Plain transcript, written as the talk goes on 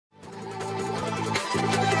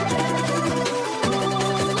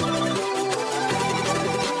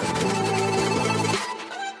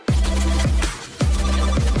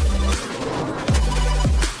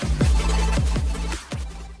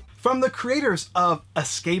creators of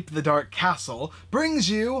Escape the Dark Castle brings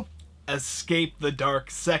you Escape the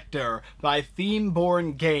Dark Sector by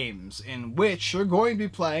Boardgame, in which you're going to be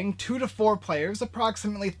playing 2 to 4 players,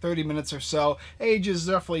 approximately 30 minutes or so, ages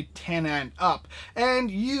roughly 10 and up,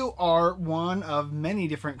 and you are one of many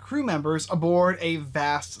different crew members aboard a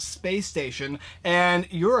vast space station,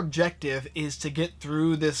 and your objective is to get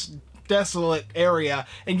through this desolate area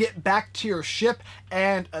and get back to your ship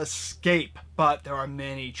and escape. But there are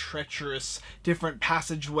many treacherous different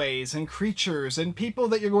passageways and creatures and people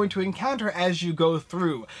that you're going to encounter as you go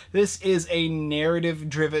through. This is a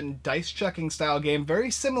narrative-driven dice-chucking style game,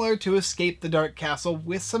 very similar to Escape the Dark Castle,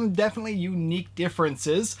 with some definitely unique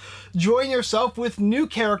differences. Join yourself with new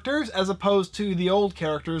characters as opposed to the old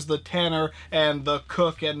characters, the tanner and the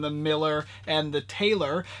cook and the miller and the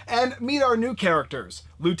tailor, and meet our new characters: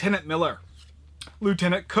 Lieutenant Miller,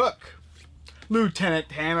 Lieutenant Cook, Lieutenant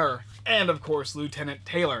Tanner, and of course Lieutenant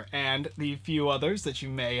Taylor, and the few others that you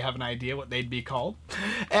may have an idea what they'd be called.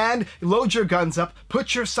 And load your guns up,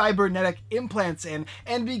 put your cybernetic implants in,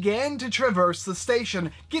 and begin to traverse the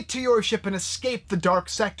station. Get to your ship and escape the dark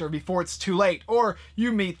sector before it's too late, or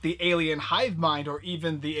you meet the alien hive mind or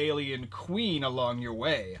even the alien queen along your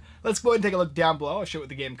way. Let's go ahead and take a look down below. I'll show you what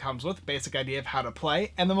the game comes with, basic idea of how to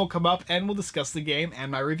play, and then we'll come up and we'll discuss the game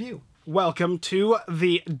and my review. Welcome to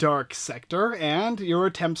the Dark Sector and your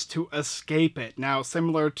attempts to escape it. Now,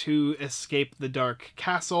 similar to Escape the Dark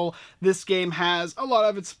Castle, this game has a lot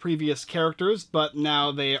of its previous characters, but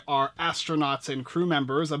now they are astronauts and crew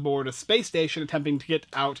members aboard a space station attempting to get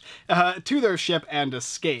out to their ship and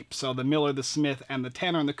escape. So the miller, the smith, and the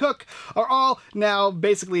tanner and the cook are all now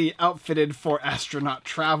basically outfitted for astronaut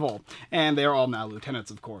travel, and they are all now lieutenants,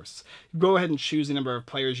 of course. Go ahead and choose the number of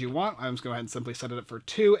players you want. I'm just going to go ahead and simply set it up for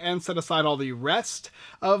 2 and set aside all the rest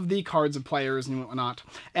of the cards of players and whatnot.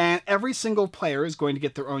 And every single player is going to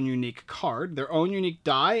get their own unique card, their own unique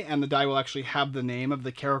die, and the die will actually have the name of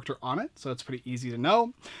the character on it, so it's pretty easy to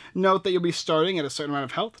know. Note that you'll be starting at a certain amount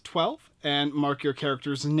of health, 12, and mark your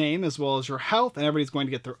character's name as well as your health, and everybody's going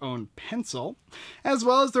to get their own pencil, as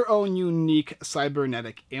well as their own unique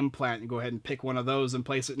cybernetic implant. You go ahead and pick one of those and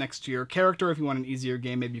place it next to your character. If you want an easier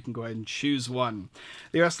game, maybe you can go ahead and choose one.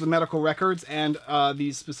 The rest of the medical records and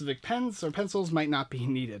these specific pens or pencils might not be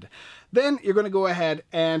needed. Then you're going to go ahead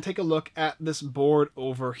and take a look at this board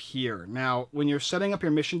over here. Now, when you're setting up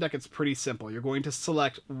your mission deck, it's pretty simple. You're going to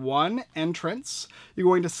select 1 entrance. You're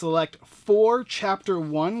going to select 4 Chapter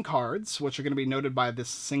 1 cards, which are going to be noted by this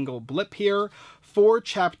single blip here, 4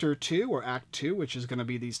 Chapter 2, or Act 2, which is going to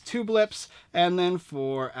be these 2 blips, and then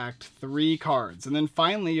 4 Act 3 cards. And then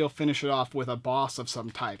finally, you'll finish it off with a boss of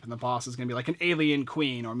some type, and the boss is going to be like an alien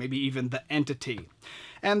queen, or maybe even the entity.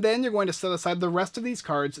 And then you're going to set aside the rest of these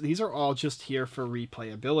cards. These are all just here for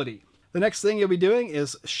replayability. The next thing you'll be doing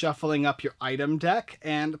is shuffling up your item deck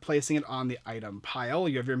and placing it on the item pile.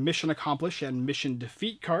 You have your mission accomplish and mission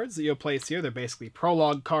defeat cards that you'll place here. They're basically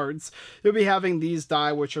prologue cards. You'll be having these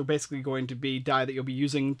die, which are basically going to be die that you'll be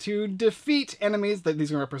using to defeat enemies. These are going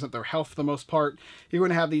to represent their health for the most part. You're going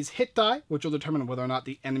to have these hit die, which will determine whether or not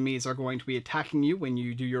the enemies are going to be attacking you when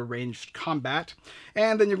you do your ranged combat.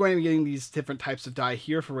 And then you're going to be getting these different types of die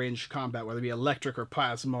here for ranged combat, whether it be electric or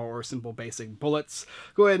plasma or simple basic bullets.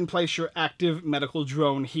 Go ahead and place your active medical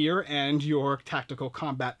drone here and your tactical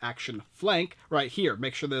combat action flank right here.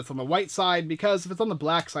 Make sure that it's on the white side, because if it's on the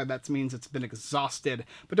black side, that means it's been exhausted.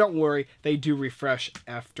 But don't worry, they do refresh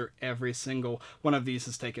after every single one of these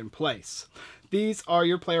has taken place. These are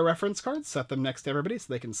your player reference cards. Set them next to everybody so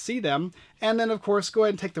they can see them. And then, of course, go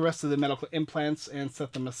ahead and take the rest of the medical implants and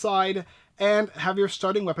set them aside. And have your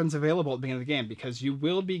starting weapons available at the beginning of the game, because you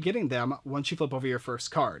will be getting them once you flip over your first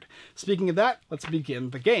card. Speaking of that, let's begin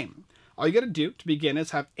the game. All you gotta do to begin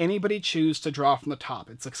is have anybody choose to draw from the top.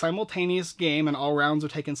 It's a simultaneous game, and all rounds are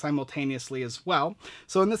taken simultaneously as well.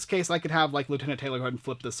 So in this case, I could have, like, Lieutenant Taylor go ahead and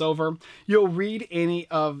flip this over. You'll read any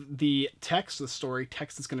of the text, the story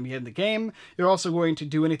text that's going to be in the game. You're also going to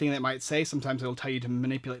do anything that might say. Sometimes it'll tell you to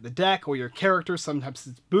manipulate the deck or your character. Sometimes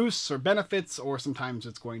it's boosts or benefits, or sometimes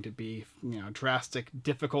it's going to be, you know, drastic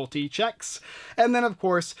difficulty checks. And then, of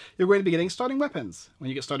course, you're going to be getting starting weapons. When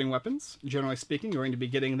you get starting weapons, generally speaking, you're going to be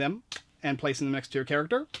getting them and placing them next to your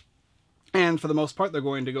character. And for the most part, they're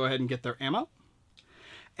going to go ahead and get their ammo.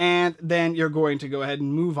 And then you're going to go ahead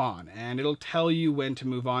and move on. And it'll tell you when to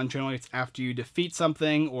move on. Generally, it's after you defeat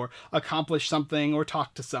something or accomplish something or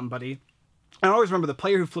talk to somebody. And always remember, the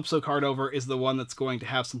player who flips a card over is the one that's going to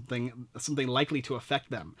have something likely to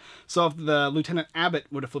affect them. So if the Lieutenant Abbott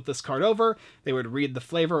would have flipped this card over, they would read the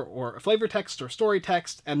flavor text or story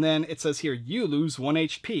text, and then it says here, you lose 1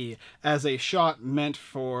 HP as a shot meant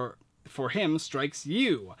for for him strikes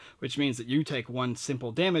you, which means that you take 1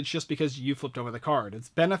 simple damage just because you flipped over the card. It's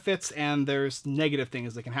benefits, and there's negative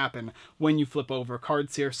things that can happen when you flip over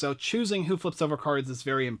cards here, so choosing who flips over cards is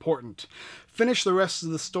very important. Finish the rest of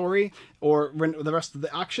the story, or the rest of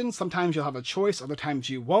the actions. Sometimes you'll have a choice, other times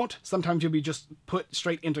you won't. Sometimes you'll be just put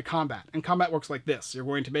straight into combat, and combat works like this. You're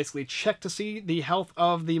going to basically check to see the health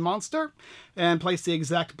of the monster, and place the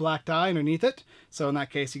exact black die underneath it. So in that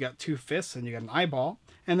case, you got 2 fists, and you got an eyeball.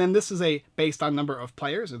 And then this is based on number of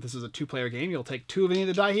players. If this is a 2-player game, you'll take 2 of any of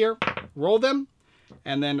the die here, roll them,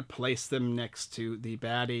 and then place them next to the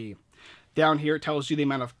baddie. Down here it tells you the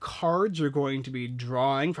amount of cards you're going to be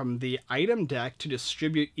drawing from the item deck to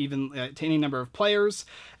distribute to any number of players.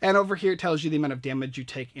 And over here it tells you the amount of damage you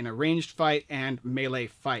take in a ranged fight and melee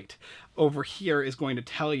fight. Over here is going to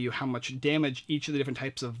tell you how much damage each of the different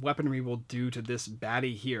types of weaponry will do to this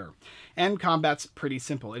baddie here. And combat's pretty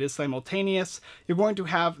simple. It is simultaneous. You're going to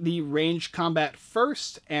have the ranged combat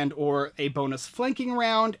first, and or a bonus flanking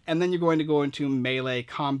round, and then you're going to go into melee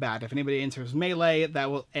combat. If anybody enters melee,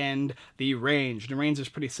 that will end the range. The range is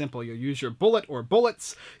pretty simple. You'll use your bullet or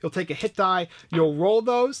bullets, you'll take a hit die, you'll roll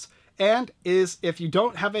those, and if you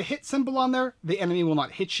don't have a hit symbol on there, the enemy will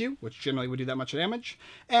not hit you, which generally would do that much damage.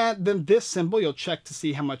 And then this symbol, you'll check to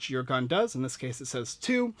see how much your gun does. In this case, it says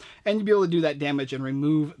 2, and you'll be able to do that damage and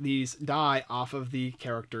remove these die off of the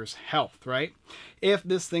character's health, right? If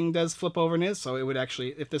this thing does flip over and so it would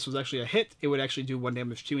actually, if this was actually a hit, it would actually do 1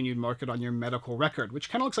 damage too, and you'd mark it on your medical record, which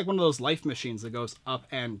kind of looks like one of those life machines that goes up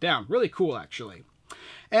and down. Really cool, actually.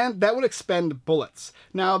 And that would expend bullets.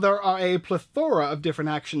 Now, there are a plethora of different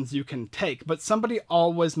actions you can take, but somebody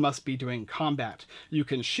always must be doing combat. You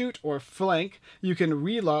can shoot or flank, you can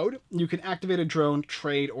reload, you can activate a drone,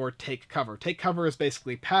 trade, or take cover. Take cover is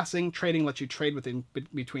basically passing. Trading lets you trade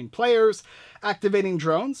between players. Activating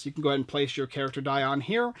drones, you can go ahead and place your character die on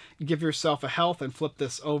here, give yourself a health, and flip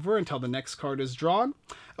this over until the next card is drawn.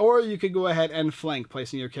 Or you could go ahead and flank,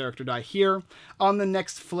 placing your character die here. On the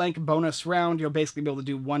next flank bonus round, you'll basically be able to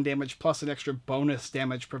do 1 damage plus an extra bonus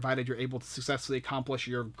damage, provided you're able to successfully accomplish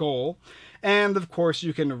your goal. And of course,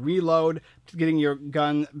 you can reload, getting your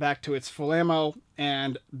gun back to its full ammo,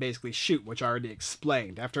 and basically shoot, which I already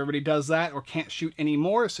explained. After everybody does that, or can't shoot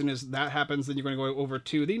anymore, as soon as that happens, then you're going to go over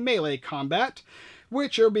to the melee combat,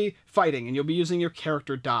 which you'll be fighting, and you'll be using your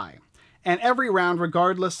character die. And every round,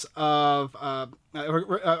 regardless of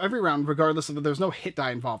there's no hit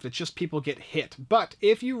die involved, it's just people get hit. But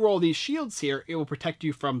if you roll these shields here, it will protect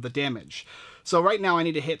you from the damage. So right now I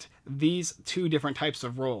need to hit these 2 different types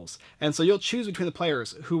of rolls. And so you'll choose between the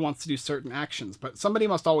players who wants to do certain actions, but somebody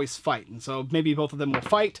must always fight. And so maybe both of them will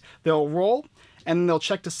fight, they'll roll, and they'll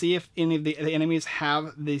check to see if any of the enemies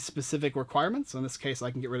have the specific requirements. So in this case,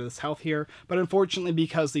 I can get rid of this health here, but unfortunately,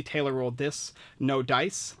 because the Taylor rolled this, no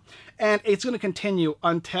dice. And it's going to continue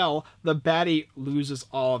until the baddie loses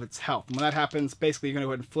all of its health. And when that happens, basically you're going to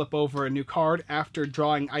go ahead and flip over a new card after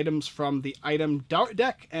drawing items from the item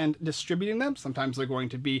deck and distributing them. Sometimes they're going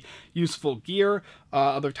to be useful gear,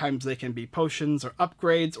 other times they can be potions or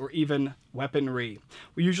upgrades or even weaponry.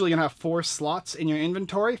 We're usually going to have 4 slots in your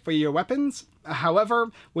inventory for your weapons. However,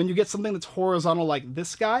 when you get something that's horizontal like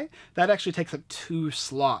this guy, that actually takes up 2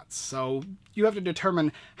 slots. So you have to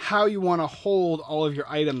determine how you want to hold all of your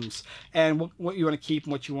items and what you want to keep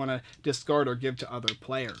and what you want to discard or give to other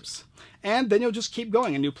players. And then you'll just keep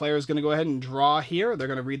going. A new player is going to go ahead and draw here. They're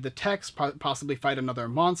going to read the text, possibly fight another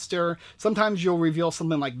monster. Sometimes you'll reveal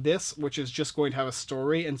something like this, which is just going to have a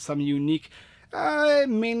story and some unique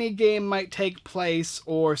mini game might take place,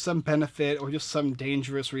 or some benefit, or just some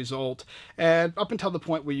dangerous result, and up until the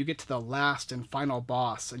point where you get to the last and final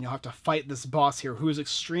boss, and you'll have to fight this boss here, who is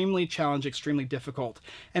extremely challenging, extremely difficult.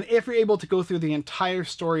 And if you're able to go through the entire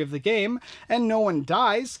story of the game and no one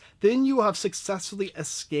dies, then you will have successfully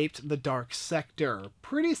escaped the Dark Sector.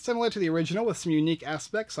 Pretty similar to the original, with some unique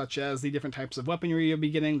aspects, such as the different types of weaponry you'll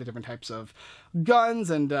be getting, the different types of guns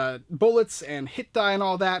and bullets and hit die and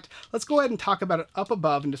all that. Let's go ahead and talk about it up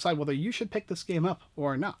above and decide whether you should pick this game up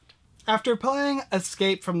or not. After playing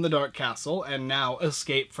Escape from the Dark Castle, and now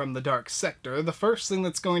Escape from the Dark Sector, the first thing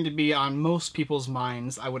that's going to be on most people's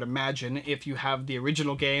minds, I would imagine, if you have the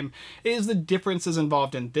original game, is the differences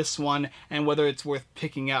involved in this one, and whether it's worth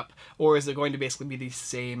picking up, or is it going to basically be the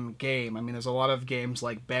same game? I mean, there's a lot of games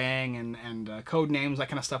like Bang and Codenames, that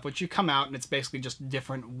kind of stuff, which you come out and it's basically just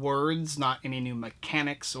different words, not any new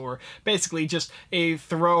mechanics, or basically just a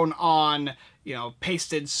thrown on, you know,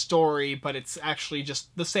 pasted story, but it's actually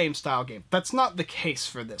just the same style game. That's not the case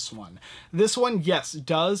for this one. This one, yes,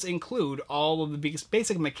 does include all of the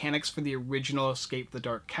basic mechanics for the original Escape the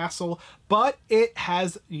Dark Castle, but it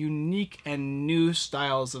has unique and new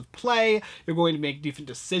styles of play. You're going to make different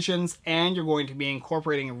decisions, and you're going to be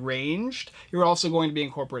incorporating ranged. You're also going to be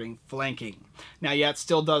incorporating flanking. Now, yeah, it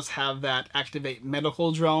still does have that activate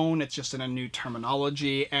medical drone. It's just in a new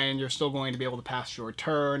terminology, and you're still going to be able to pass your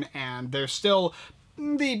turn, and there's still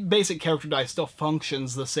the basic character die still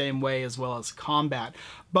functions the same way as well as combat.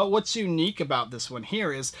 But what's unique about this one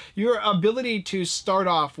here is your ability to start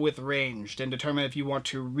off with ranged and determine if you want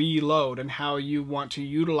to reload and how you want to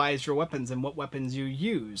utilize your weapons and what weapons you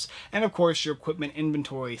use. And of course your equipment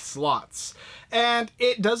inventory slots. And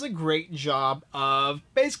it does a great job of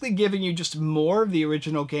basically giving you just more of the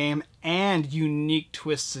original game and unique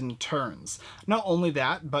twists and turns. Not only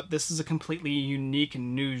that, but this is a completely unique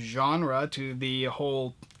and new genre to the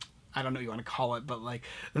whole, I don't know what you want to call it, but like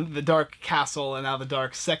the Dark Castle and now the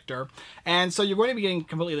Dark Sector. And so you're going to be getting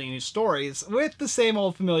completely new stories with the same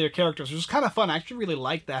old familiar characters, which is kind of fun. I actually really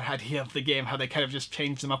like that idea of the game, how they kind of just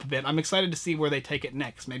changed them up a bit. I'm excited to see where they take it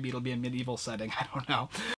next. Maybe it'll be a medieval setting, I don't know.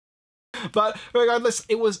 But regardless,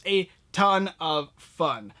 it was a ton of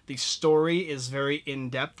fun. The story is very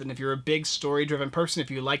in-depth, and if you're a big story-driven person,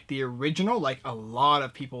 if you like the original, like a lot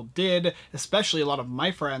of people did, especially a lot of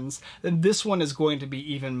my friends, then this one is going to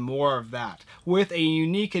be even more of that, with a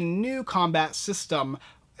unique and new combat system.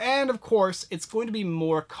 And of course, it's going to be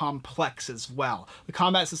more complex as well. The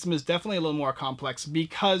combat system is definitely a little more complex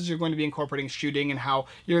because you're going to be incorporating shooting and how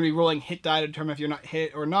you're going to be rolling hit die to determine if you're not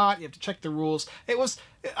hit or not. You have to check the rules.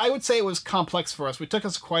 I would say it was complex for us. It took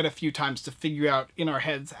us quite a few times to figure out in our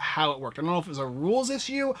heads how it worked. I don't know if it was a rules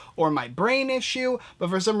issue or my brain issue,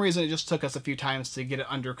 but for some reason it just took us a few times to get it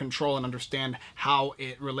under control and understand how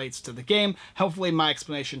it relates to the game. Hopefully my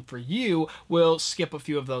explanation for you will skip a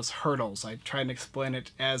few of those hurdles. I try and explain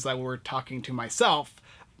it as I were talking to myself,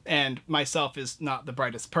 and myself is not the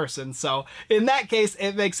brightest person, so in that case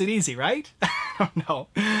it makes it easy, right? I don't know.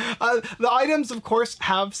 The items, of course,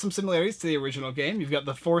 have some similarities to the original game. You've got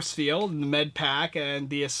the force field and the med pack and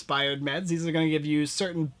the aspired meds. These are going to give you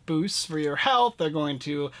certain boosts for your health. They're going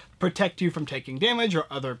to protect you from taking damage or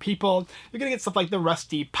other people. You're going to get stuff like the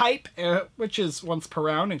rusty pipe, which is once per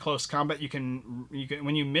round in close combat. You can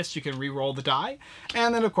when you miss, you can re-roll the die.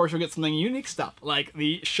 And then of course you'll get something unique stuff like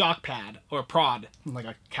the shock pad or prod, like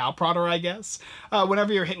a cow prodder, I guess.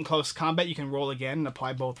 Whenever you're hit in close combat, you can roll again and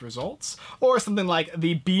apply both results. Or something like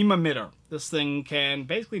the beam emitter. This thing can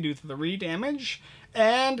basically do 3 damage,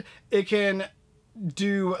 and it can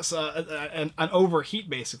do an overheat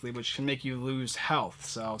basically, which can make you lose health.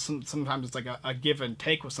 So sometimes it's like a give and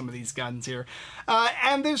take with some of these guns here.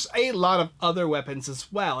 And there's a lot of other weapons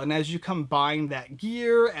as well, and as you combine that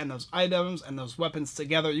gear and those items and those weapons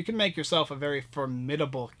together, you can make yourself a very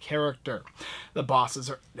formidable character. The bosses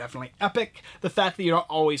are definitely epic. The fact that you're not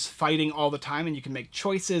always fighting all the time and you can make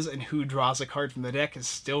choices and who draws a card from the deck is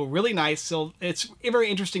still really nice. So it's very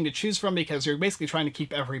interesting to choose from because you're basically trying to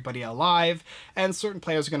keep everybody alive, and certain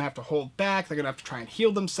players are going to have to hold back. They're going to have to try and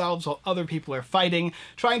heal themselves while other people are fighting,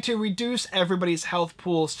 trying to reduce everybody's health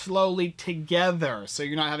pool slowly together, so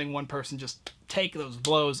you're not having one person just take those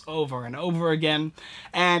blows over and over again.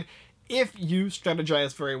 And if you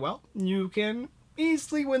strategize very well, you can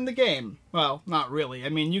easily win the game. Well, not really. I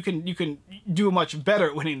mean, you can do much better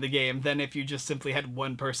at winning the game than if you just simply had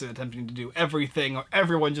one person attempting to do everything, or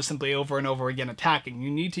everyone just simply over and over again attacking. You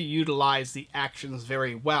need to utilize the actions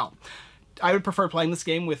very well. I would prefer playing this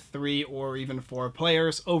game with 3 or even 4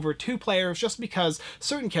 players over 2 players, just because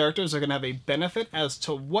certain characters are going to have a benefit as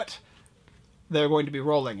to what they're going to be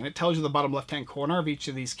rolling. And it tells you in the bottom left-hand corner of each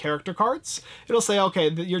of these character cards. It'll say, okay,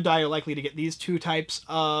 your die are likely to get these 2 types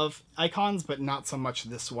of icons, but not so much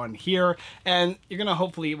this one here. And you're going to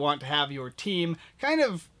hopefully want to have your team kind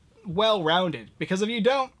of well-rounded, because if you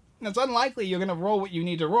don't, it's unlikely you're going to roll what you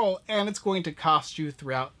need to roll, and it's going to cost you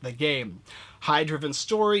throughout the game. High-driven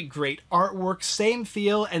story, great artwork, same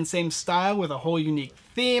feel and same style with a whole unique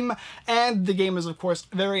theme, and the game is, of course,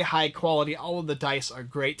 very high quality. All of the dice are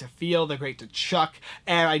great to feel, they're great to chuck,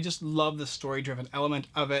 and I just love the story-driven element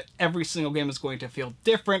of it. Every single game is going to feel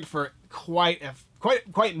different for quite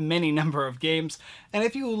many number of games, and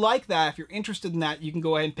if you like that, if you're interested in that, you can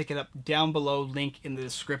go ahead and pick it up down below, link in the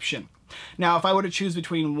description. Now, if I were to choose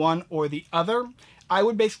between one or the other, I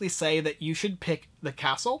would basically say that you should pick the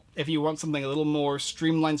castle. If you want something a little more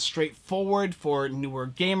streamlined, straightforward for newer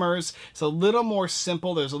gamers, it's a little more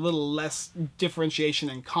simple. There's a little less differentiation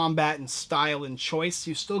in combat and style and choice.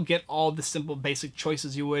 You still get all the simple basic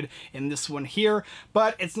choices you would in this one here,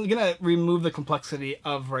 but it's gonna remove the complexity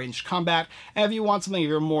of ranged combat. And if you want something, if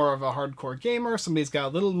you're more of a hardcore gamer, somebody's got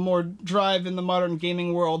a little more drive in the modern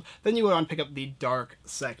gaming world, then you would want to pick up the Dark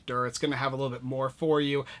Sector. It's gonna have a little bit more for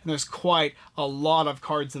you, and there's quite a lot of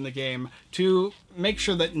cards in the game to make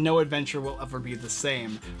sure that no adventure will ever be the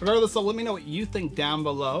same. Regardless, though, let me know what you think down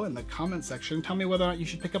below in the comment section. Tell me whether or not you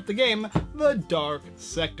should pick up the game, The Dark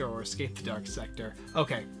Sector, or Escape the Dark Sector.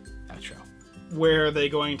 Okay, outro. Where are they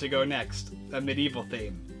going to go next? A medieval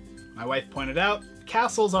theme. My wife pointed out,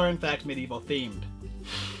 castles are in fact medieval themed.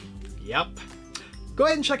 Yep. Go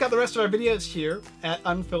ahead and check out the rest of our videos here at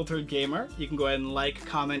Unfiltered Gamer. You can go ahead and like,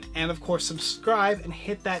 comment, and of course subscribe and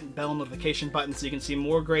hit that bell notification button so you can see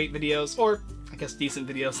more great videos, or I guess decent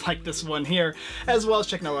videos like this one here, as well as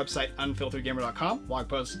checking our website, unfilteredgamer.com, blog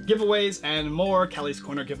posts, giveaways, and more. Kelly's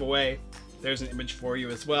Corner giveaway. There's an image for you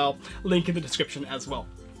as well. Link in the description as well.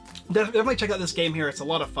 Definitely check out this game here. It's a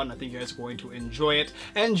lot of fun. I think you guys are going to enjoy it.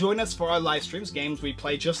 And join us for our live streams. Games we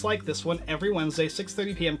play just like this one every Wednesday,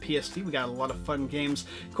 6:30 p.m. PST. We got a lot of fun games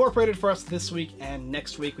incorporated for us this week and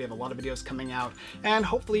next week. We have a lot of videos coming out. And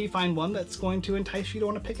hopefully you find one that's going to entice you to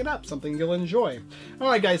want to pick it up. Something you'll enjoy.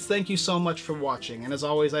 Alright guys, thank you so much for watching. And as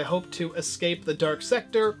always, I hope to escape the Dark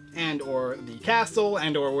Sector and or the castle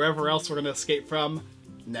and or wherever else we're going to escape from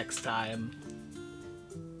next time.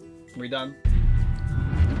 We done?